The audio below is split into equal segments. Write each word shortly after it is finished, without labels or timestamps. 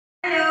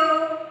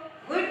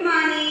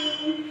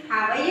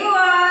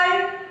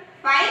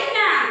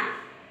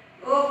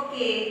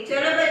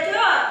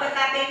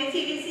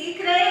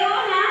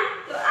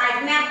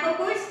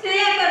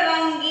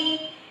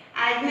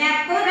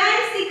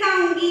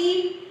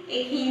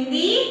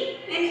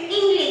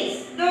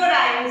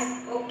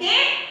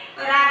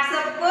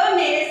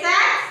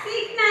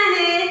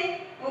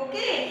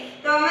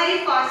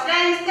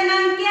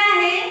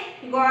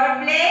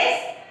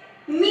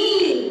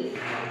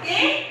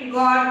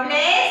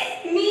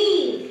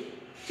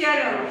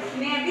चलो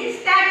मैं अभी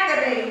स्टार्ट कर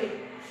रही हूँ।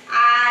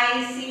 I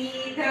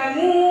see the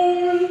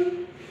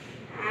moon,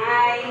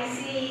 I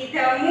see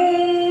the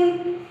moon,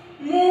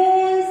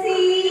 moon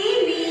see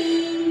me,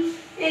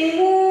 and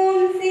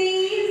moon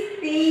sees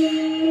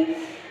me.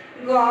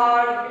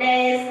 God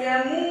bless the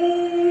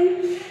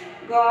moon,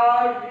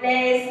 God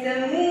bless the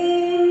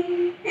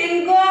moon,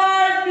 and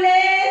God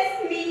bless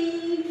me,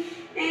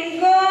 and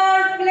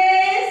God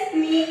bless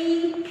me.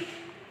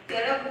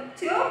 चलो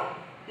बच्चों,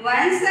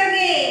 once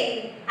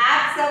again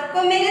आप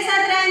सबको मेरे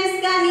साथ rhymes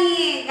गानी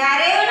है। गा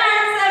रहे हो ना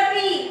आप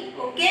सभी?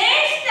 Okay,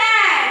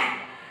 start.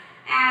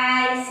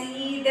 I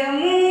see the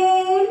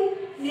moon,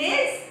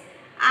 yes,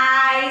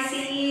 I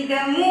see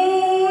the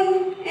moon,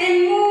 and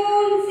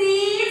moon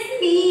sees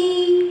me,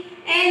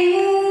 and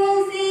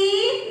moon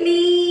sees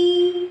me.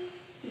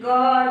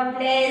 God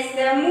bless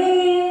the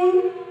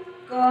moon,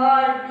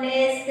 God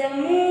bless the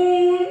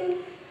moon,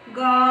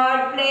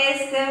 God bless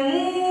the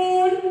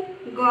moon,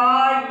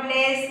 God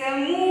bless the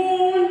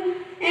moon,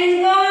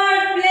 and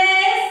God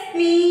bless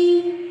me,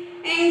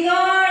 and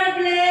God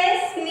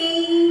bless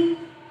me,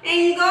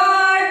 and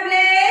God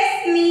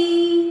bless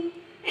me,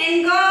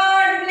 and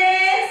God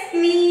bless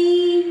me.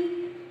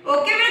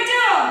 Okay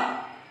बच्चों?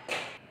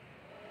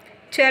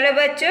 चलो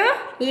बच्चों,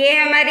 ये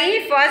हमारी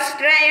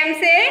first rhyme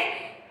से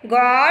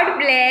God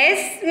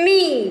bless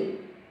me,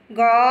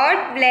 God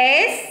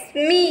bless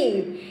me.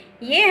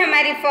 ये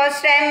हमारी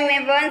first rhyme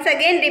में once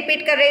again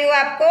repeat कर रही हूँ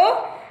आपको।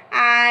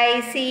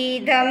 I see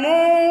the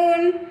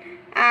moon,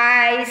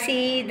 I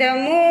see the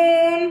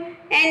moon,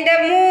 and the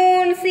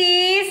moon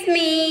sees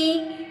me,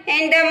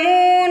 and the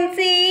moon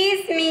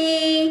sees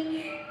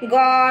me.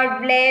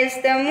 God bless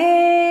the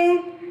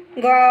moon,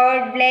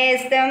 God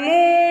bless the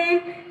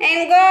moon,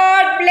 and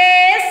God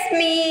bless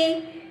me,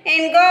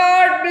 and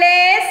God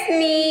bless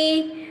me.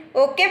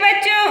 Okay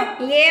बच्चों,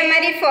 ये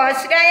हमारी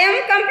first rhyme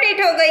complete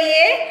हो गई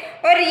है।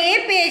 और ये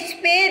page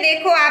पे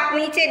देखो, आप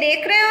नीचे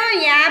देख रहे हो,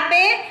 यहाँ पे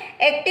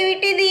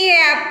एक्टिविटी दी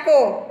है आपको,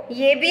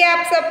 ये भी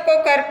आप सबको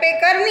घर पे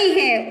करनी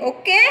है।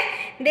 ओके,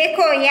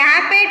 देखो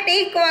यहाँ पे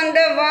tick on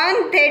the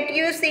one that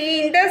you see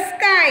in the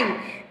sky,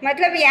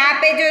 मतलब यहाँ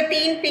पे जो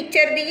 3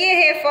 पिक्चर दिए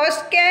हैं,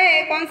 फर्स्ट क्या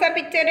है, कौन सा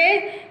पिक्चर है?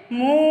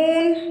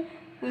 मून,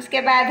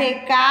 उसके बाद है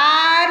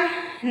कार,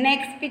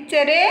 नेक्स्ट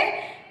पिक्चर है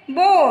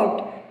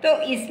बोट। तो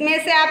इसमें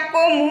से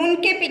आपको मून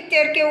के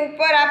पिक्चर के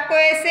ऊपर आपको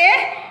ऐसे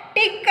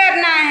टिक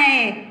करना है।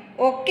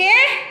 ओके,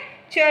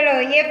 चलो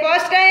ये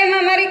फर्स्ट राइम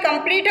हमारी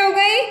कंप्लीट हो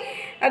गई।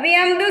 अभी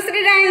हम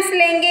दूसरी राइम्स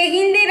लेंगे,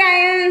 हिंदी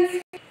राइम्स।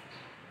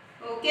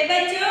 ओके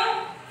बच्चों,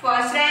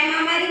 फर्स्ट राइम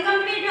हमारी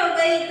कंप्लीट हो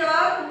गई, तो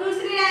अब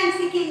दूसरी राइम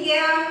सीखेंगे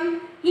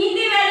हम,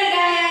 हिंदी वाली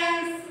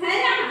राइम्स,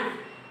 है ना?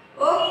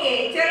 ओके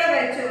चलो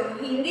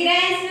बच्चों, हिंदी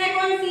राइम्स में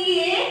कौन सी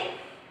है?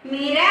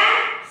 मेरा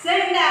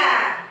झंडा,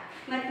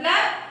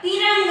 मतलब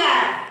तिरंगा।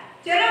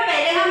 चलो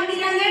पहले हम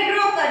तिरंगे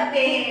ड्रॉ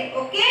करते हैं।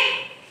 ओके,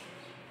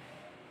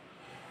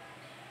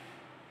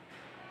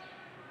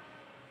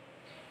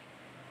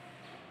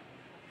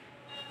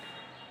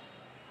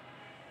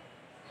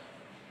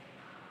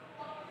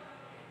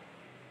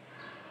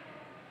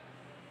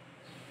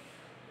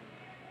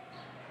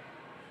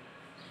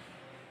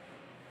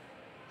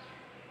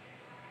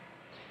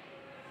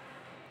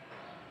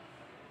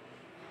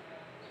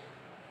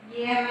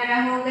 ये हमारा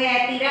हो गया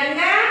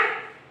तिरंगा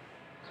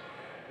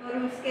और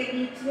उसके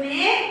बीच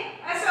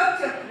में अशोक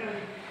चक्र।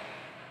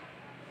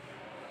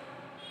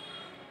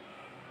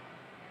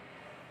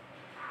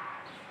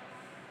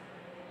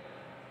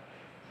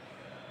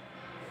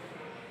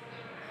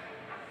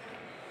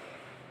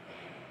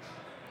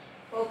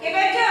 ओके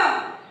बच्चों,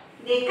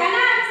 देखा ना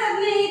आप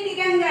सबने ये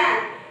तिरंगा?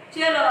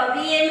 चलो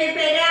अभी ये मैं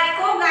पहले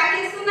आपको गा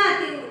के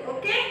सुनाती हूँ।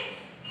 ओके,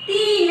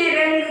 3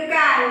 रंग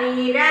का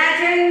मेरा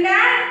झंडा,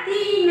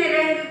 3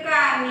 रंग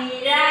का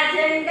मेरा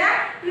झंडा,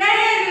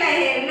 लहर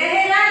लहर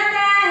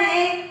लहराता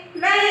है,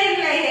 लहर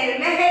लहर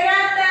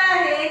लहराता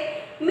है।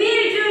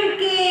 मिलजुल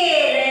के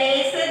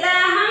रहे सदा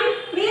हम,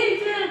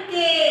 मिलजुल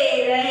के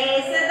रहे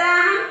सदा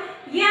हम,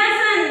 यह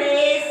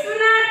संदेश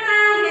सुनाता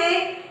है,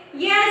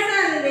 यह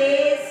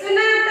संदेश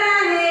सुनाता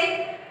है।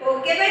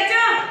 ओके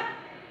बच्चों?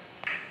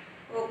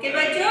 ओके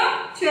बच्चों,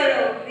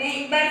 चलो मैं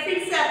एक बार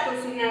फिर से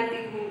आपको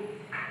सुनाती हूँ।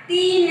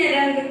 3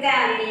 रंग का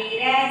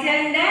मेरा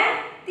झंडा,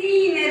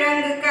 3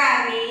 रंग का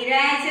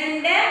मेरा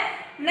झंडा,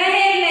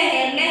 लहर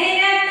लहर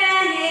लहराता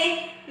है,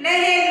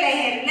 लहर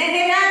लहर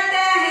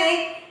लहराता है।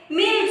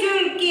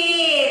 मिलजुल के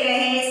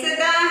रहे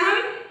सदा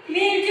हम,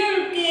 मिलजुल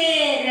के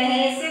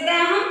रहे सदा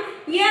हम,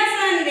 यह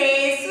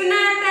संदेश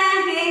सुनाता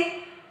है,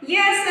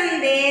 यह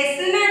संदेश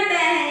सुनाता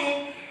है।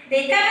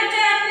 देखा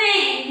बच्चों आपने,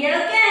 यह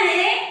क्या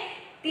है?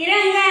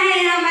 तिरंगा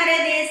है हमारे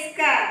देश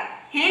का,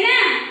 है ना?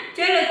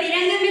 चलो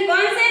तिरंगे में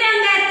कौन से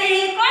रंग आते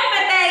हैं, कौन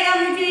बताएगा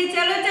मुझे?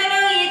 चलो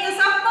चलो, ये तो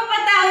सबको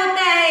पता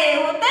होता है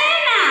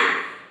ना?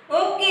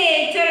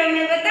 ओके, चलो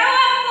मैं बताऊँ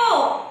आपको।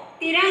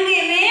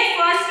 तिरंगे में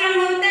फर्स्ट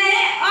रंग होता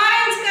है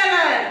ऑरेंज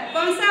कलर।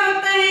 कौन सा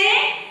होता है?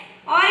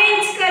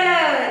 ऑरेंज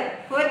कलर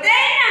होता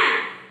है ना?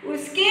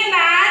 उसके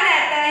बाद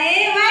आता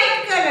है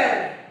व्हाइट कलर,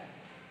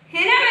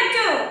 है ना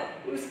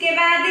बच्चों? उसके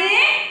बाद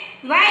है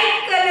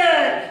व्हाइट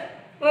कलर।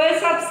 और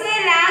सबसे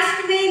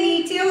लास्ट में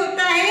नीचे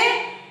होता है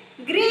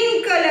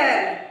ग्रीन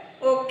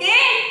कलर। ओके,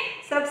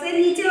 सबसे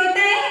नीचे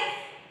होता है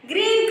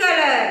ग्रीन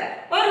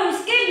कलर और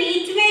उसके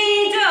बीच में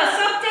ये जो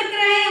अशोक चक्र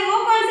है वो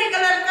कौन से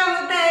कलर का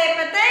होता है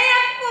पता है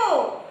आपको?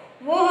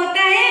 वो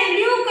होता है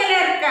ब्लू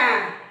कलर का।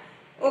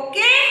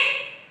 ओके,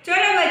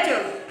 चलो बच्चों,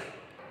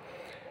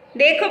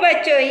 देखो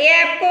बच्चों, ये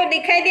आपको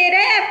दिखाई दे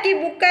रहा है आपकी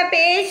बुक का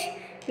पेज।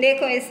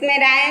 देखो, इसमें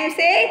राइम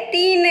से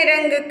 3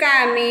 रंग का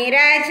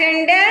मेरा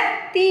झंडा,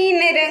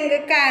 3 रंग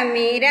का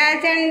मेरा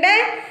झंडा,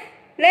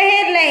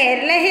 लहर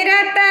लहर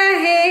लहराता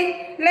है,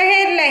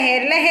 लहर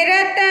लहर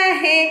लहराता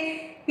है,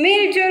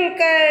 मिलजुल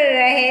कर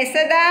रहे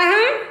सदा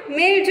हम,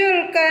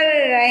 मिलजुल कर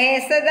रहे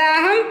सदा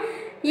हम,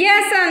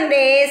 यह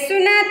संदेश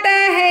सुनाता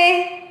है,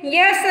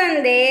 यह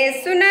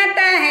संदेश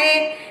सुनाता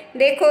है।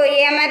 देखो,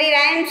 ये हमारी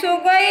राइम्स हो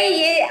गई।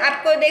 ये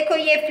आपको देखो,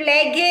 ये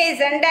फ्लैग है,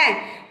 झंडा,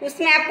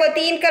 उसमें आपको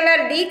 3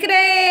 कलर दिख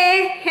रहे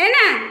हैं, है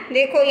ना?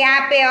 देखो,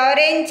 यहाँ पे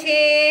ऑरेंज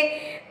है,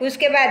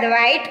 उसके बाद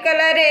वाइट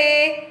कलर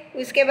है,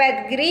 उसके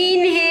बाद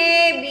ग्रीन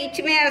है,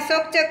 बीच में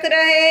अशोक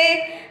चक्र है,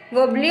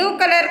 वो ब्लू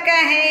कलर का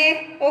है।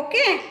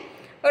 ओके,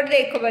 और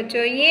देखो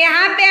बच्चों, ये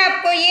यहाँ पे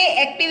आपको ये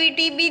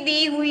एक्टिविटी भी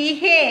दी हुई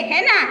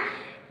है ना?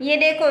 ये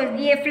देखो,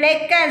 ये फ्लैग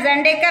का,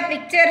 झंडे का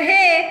पिक्चर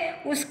है,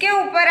 उसके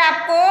ऊपर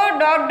आपको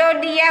डॉट डॉट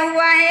दिया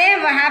हुआ है,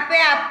 वहाँ पे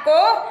आपको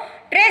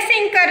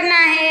ट्रेसिंग करना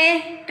है,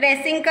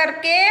 ट्रेसिंग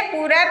करके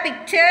पूरा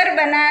पिक्चर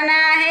बनाना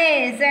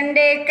है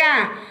झंडे का।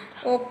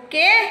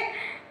 ओके,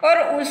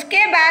 और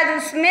उसके बाद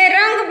उसमें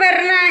रंग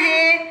भरना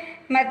है।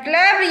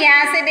 मतलब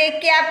यहाँ से देख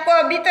के आपको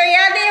अभी तो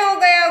याद ही हो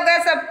गया होगा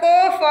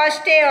सबको।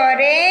 फर्स्ट है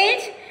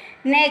ऑरेंज,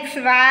 नेक्स्ट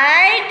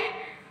वाइट,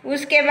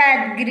 उसके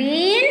बाद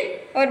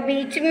ग्रीन और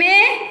बीच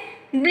में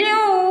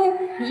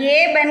ब्लू।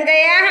 ये बन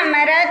गया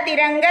हमारा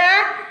तिरंगा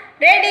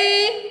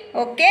रेडी।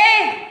 ओके,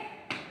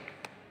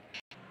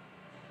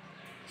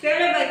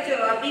 चलो बच्चों,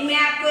 अभी मैं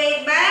आपको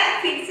एक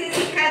बार फिर से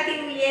सिखाती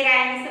हूँ ये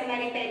राइम्स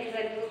हमारे पहली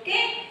बार। Okay,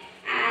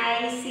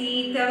 I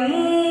see the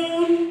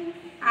moon,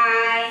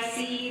 I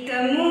see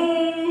the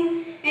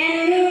moon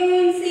and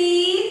moon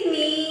sees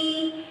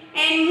me,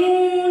 and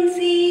moon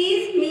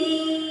sees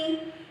me,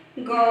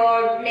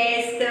 God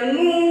bless the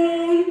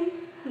moon,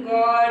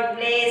 God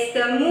bless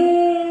the moon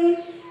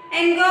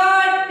and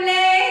God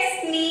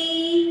bless me,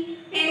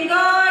 and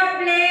God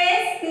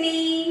bless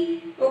me।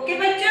 Okay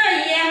बच्चों,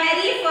 ये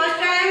हमारी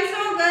first rhymes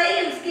हो गई।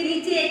 उसके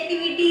नीचे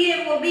activity है,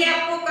 वो भी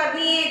आपको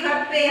करनी है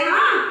घर पे।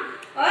 हाँ,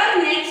 और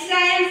नेक्स्ट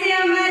राइम्स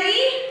है हमारी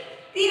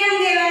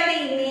तिरंगे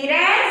वाली,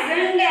 मेरा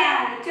झंडा।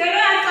 चलो,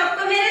 आप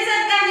सबको मेरे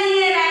साथ गानी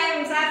है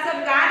राइम्स। आप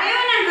सब गा रहे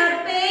हो ना घर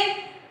पे?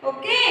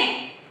 ओके,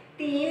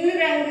 3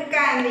 रंग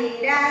का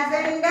मेरा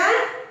झंडा,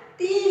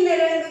 3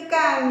 रंग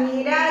का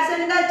मेरा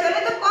झंडा। चलो,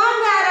 तो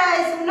कौन गा रहा है?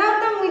 सुनाओ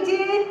तो मुझे,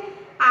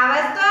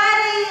 आवाज तो आ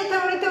रही है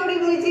थोड़ी थोड़ी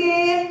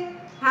मुझे।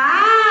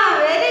 हाँ,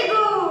 वेरी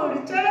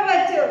गुड। चलो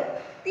बच्चों,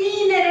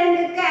 3 रंग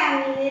का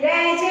मेरा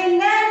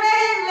झंडा,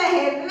 लहर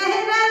लहर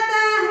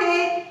लहराता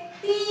है,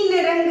 3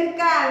 रंग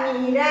का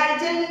मेरा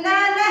झंडा,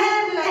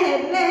 लहर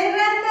लहर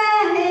लहराता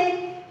है,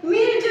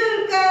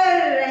 मिलजुल कर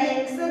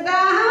रहे सदा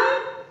हम,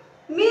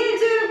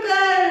 मिलजुल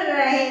कर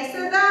रहे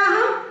सदा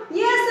हम,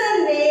 यह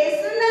संदेश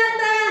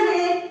सुनाता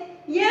है,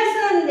 यह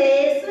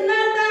संदेश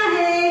सुनाता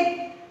है।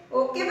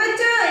 ओके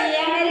बच्चों, ये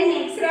हमारी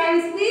नेक्स्ट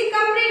राइम्स भी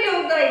कंप्लीट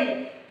हो गई।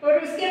 और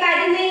उसके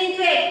बाद में ये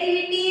जो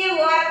एक्टिविटी है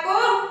वो आपको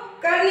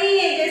करनी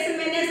है, जैसे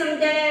मैंने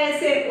समझाया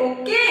ऐसे।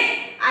 ओके,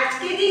 आज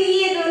के दिन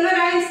ये दोनों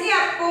राइम्स ही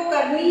आपको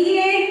करनी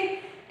है।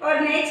 और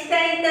नेक्स्ट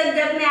टाइम तक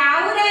जब मैं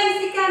आऊँ राइम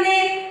सिखाने,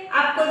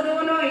 आपको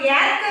दोनों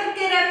याद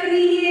करके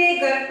रखनी है,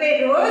 घर पे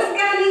रोज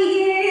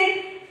गानी है।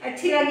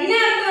 अच्छी लगी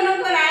ना आप दोनों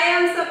को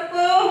राइम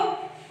सबको?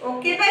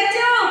 ओके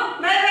बच्चों।